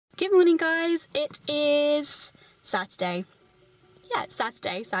Good morning guys, it is Saturday. Yeah, it's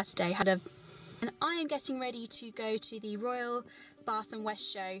Saturday. And I am getting ready to go to the Royal Bath and West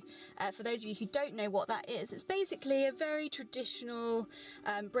show. For those of you who don't know what that is, it's basically a very traditional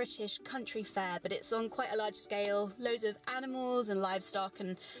British country fair, but it's on quite a large scale, loads of animals and livestock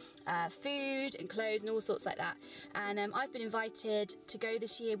and food and clothes and all sorts like that. And I've been invited to go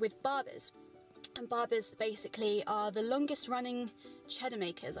this year with Barbers. And Barbers basically are the longest running cheddar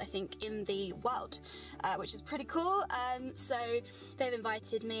makers, I think, in the world, which is pretty cool. So they've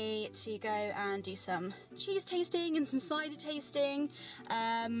invited me to go and do some cheese tasting and some cider tasting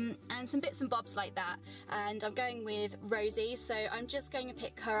and some bits and bobs like that. And I'm going with Rosie, so I'm just going to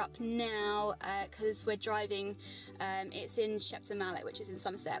pick her up now because we're driving. It's in Mallet, which is in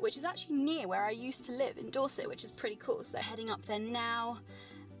Somerset, which is actually near where I used to live in Dorset, which is pretty cool. So heading up there now.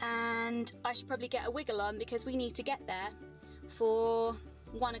 And I should probably get a wiggle on because we need to get there for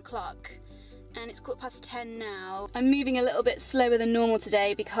 1 o'clock and it's 10:15 now. I'm moving a little bit slower than normal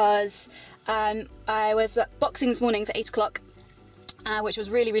today because I was boxing this morning for 8 o'clock, which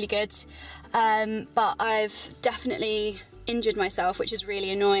was really good, but I've definitely injured myself, which is really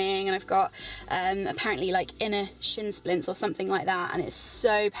annoying, and I've got apparently like inner shin splints or something like that, and it's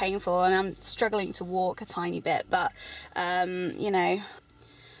so painful, and I'm struggling to walk a tiny bit, but you know,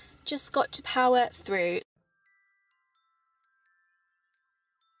 just got to power through.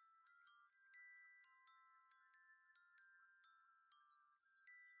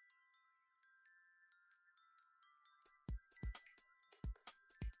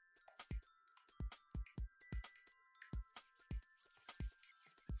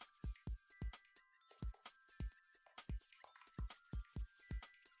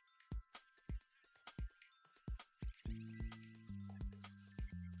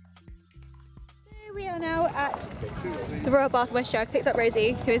 We are now at the Royal Bath and West show. I've picked up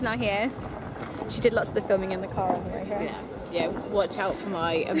Rosie, who is now here. She did lots of the filming in the car on the way here. Yeah, watch out for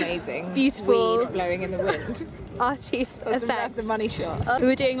my amazing beautiful weed blowing in the wind. Arty effects. That's a money shot. We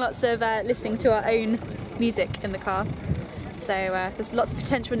were doing lots of listening to our own music in the car. So there's lots of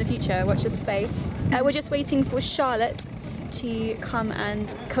potential in the future. Watch this space. We're just waiting for Charlotte to come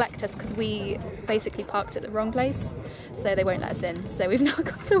and collect us because we basically parked at the wrong place, so they won't let us in. So we've now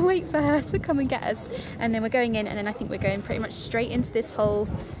got to wait for her to come and get us, and then we're going in, and then I think we're going pretty much straight into this whole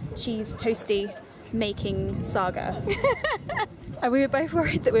cheese toasty making saga. And we were both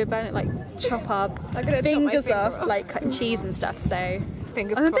worried that we were going to like chop our fingers off like cutting cheese and stuff, so I'm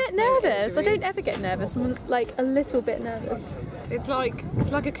a bit nervous. I don't ever get nervous. I'm like a little bit nervous. It's like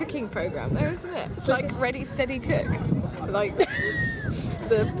a cooking program though, isn't it? It's like Ready Steady Cook, like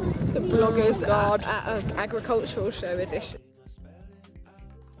the bloggers at an agricultural show edition.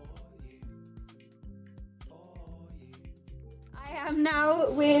 I am now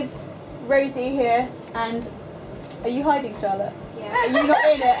with Rosie here, and are you hiding, Charlotte? Yeah. Are you not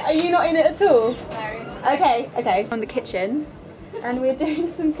in it? Are you not in it at all? No. Okay. I'm in the kitchen, and we're doing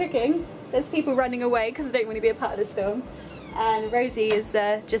some cooking. There's people running away because they don't want to be a part of this film. And Rosie is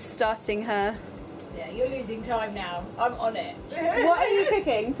just starting her. Yeah, you're losing time now. I'm on it. What are you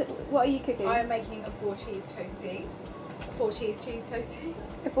cooking? What are you cooking? I'm making a 4-cheese toastie. A 4-cheese cheese toastie.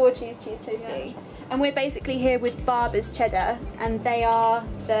 A 4-cheese cheese toastie. Yeah. And we're basically here with Barbers Cheddar, and they are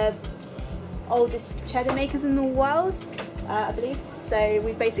the oldest cheddar makers in the world, I believe. So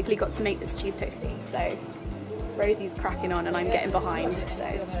we've basically got to make this cheese toastie. So Rosie's cracking on and I'm getting behind. So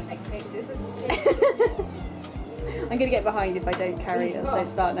I'm going to take pictures. This is serious. I'm going to get behind if I don't carry it, so don't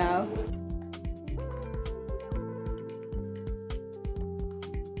start now.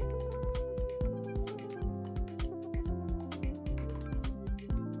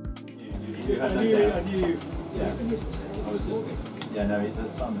 Yeah, no,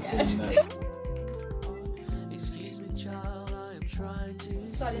 it's Excuse me, child, I am trying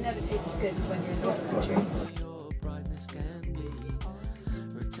to. Cider never tastes as good as when you're in this country. Your brightness can be.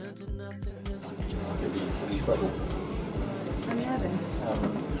 Return to nothingness. I'm nervous.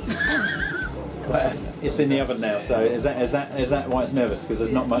 But it's in the oven now, so is that why it's nervous? Because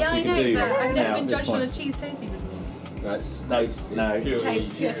there's not much you can do now. I've never been at this judged on a point. cheese toasting. No, It's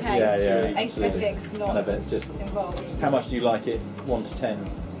taste, pure taste. Yeah, aesthetics not none of it's just involved. how much do you like it? 1 to 10.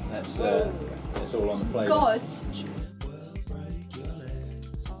 That's it's all on the flavour. God.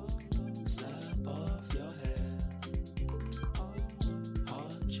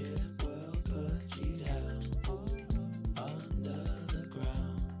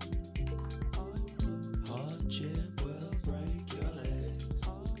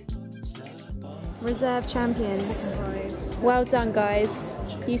 Reserve champions. Well done, guys.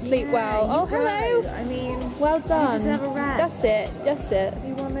 You sleep well. Oh, hello. I mean, well done. deserve a rest. That's it.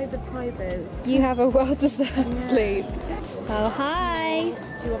 You want loads of prizes. You have a well-deserved sleep. Oh, hi.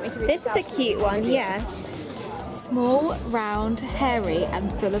 Do you want me to read This is a cute one, yes. Small, round, hairy,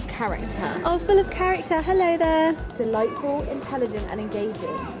 and full of character. Oh, full of character. Hello there. Delightful, intelligent, and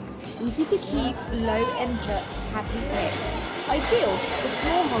engaging. Easy to keep, low injured, happy pigs. Ideal for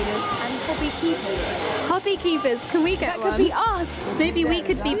smallholders and hobby keepers. Hobby keepers, can we get That one? could be us. Maybe we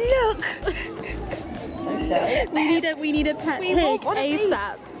could be. Look. we need a pet We pig want one of these.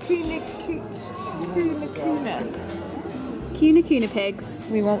 ASAP. Kuna pigs.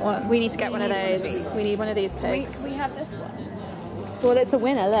 We want one. We need to get one of those. We need one of these pigs. We have this one. Well, it's a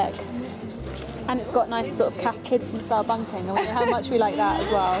winner. Look. And it's got nice sort of Kidson style bunting. I wonder how much we like that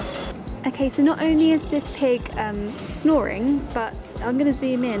as well. Okay, so not only is this pig snoring, but I'm going to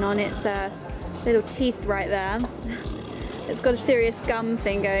zoom in on its little teeth right there. It's got a serious gum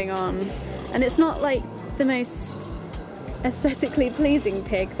thing going on. And it's not like the most aesthetically pleasing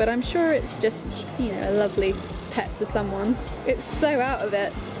pig, but I'm sure it's just, you know, a lovely pet to someone. It's so out of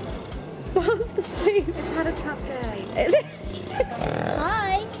it. Fast asleep. It's had a tough day.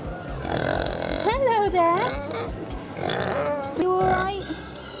 Hi. Hello there. You alright?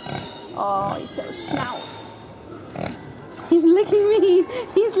 Oh, his little snouts. He's licking me.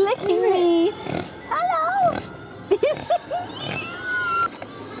 He's licking me. Hello.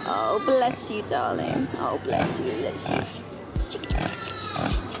 Oh, bless you, darling. Oh, bless you. Bless you.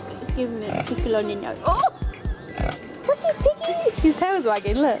 Give him a tickle on your nose. Oh! What's his piggy? His tail's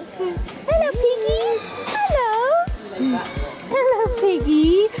wagging, look. Hello, piggy. Hello. Hello,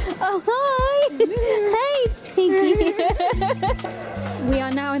 piggy. Oh, hi. Hey, piggy. We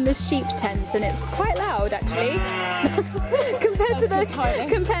are now in the sheep tent and it's quite loud, actually. compared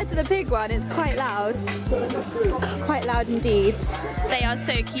to the pig one, it's quite loud. Quite loud indeed. They are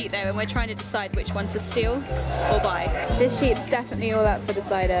so cute though, and we're trying to decide which one to steal or buy. This sheep's definitely all up for the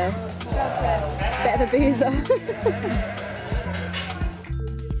cider. Bit of a boozer.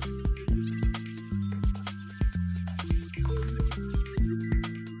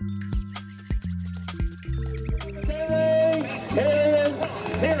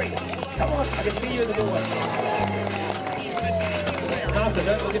 Terry, come on, I can see you in the doorway. Martha,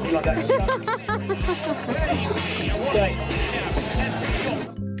 don't look at me like that.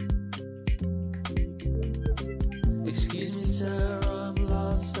 Excuse me, sir, I'm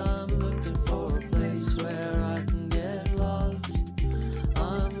lost. I'm looking for a place where I can get lost.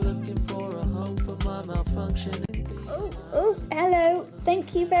 I'm looking for a home for my malfunctioning. Oh, hello.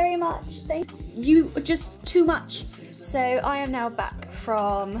 Thank you very much. Thank you. Just too much. So I am now back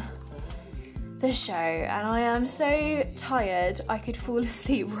from the show and I am so tired I could fall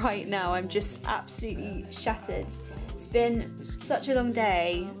asleep right now. I'm just absolutely shattered. It's been such a long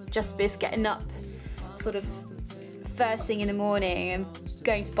day, just with getting up sort of first thing in the morning and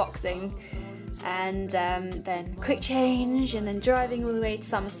going to boxing and then quick change and then driving all the way to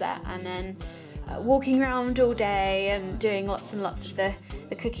Somerset and then walking around all day and doing lots and lots of the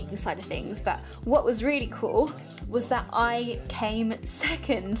cooking side of things. But what was really cool was that I came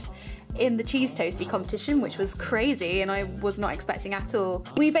second in the cheese toastie competition, which was crazy and I was not expecting at all.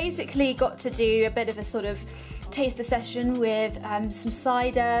 We basically got to do a bit of a sort of taster session with some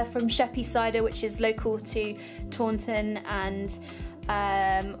cider from Sheppey Cider, which is local to Taunton, and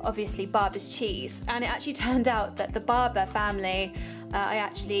obviously Barber's cheese. And it actually turned out that the Barber family I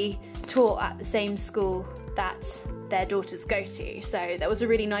actually taught at the same school that their daughters go to, so there was a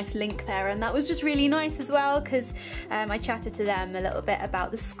really nice link there, and that was just really nice as well because I chatted to them a little bit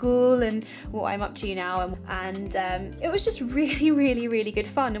about the school and what I'm up to now, and it was just really good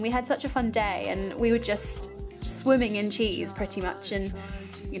fun, and we had such a fun day and we were just swimming in cheese pretty much, and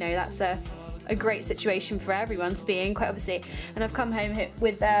you know, that's a great situation for everyone to be in, quite obviously. And I've come home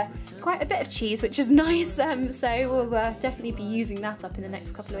with quite a bit of cheese, which is nice, so we'll definitely be using that up in the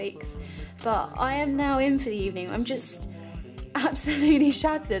next couple of weeks. But I am now in for the evening. I'm just absolutely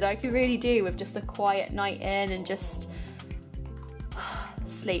shattered. I could really do with just a quiet night in and just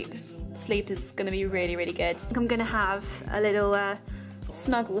sleep. Sleep is going to be really good. I'm going to have a little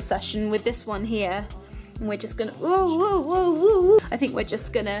snuggle session with this one here, and we're just going to I think we're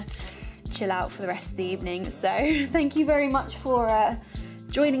just going to chill out for the rest of the evening. So thank you very much for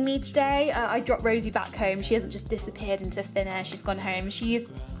joining me today. I dropped Rosie back home. She hasn't just disappeared into thin air. She's gone home. She is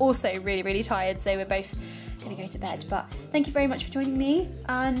also really tired, so we're both gonna go to bed. But thank you very much for joining me,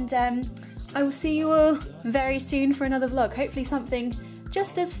 and I will see you all very soon for another vlog. Hopefully something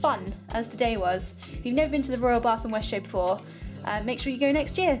just as fun as today was. If you've never been to the Royal Bath and West show before, make sure you go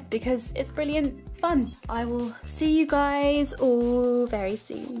next year because it's brilliant fun. I will see you guys all very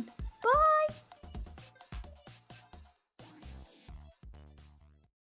soon.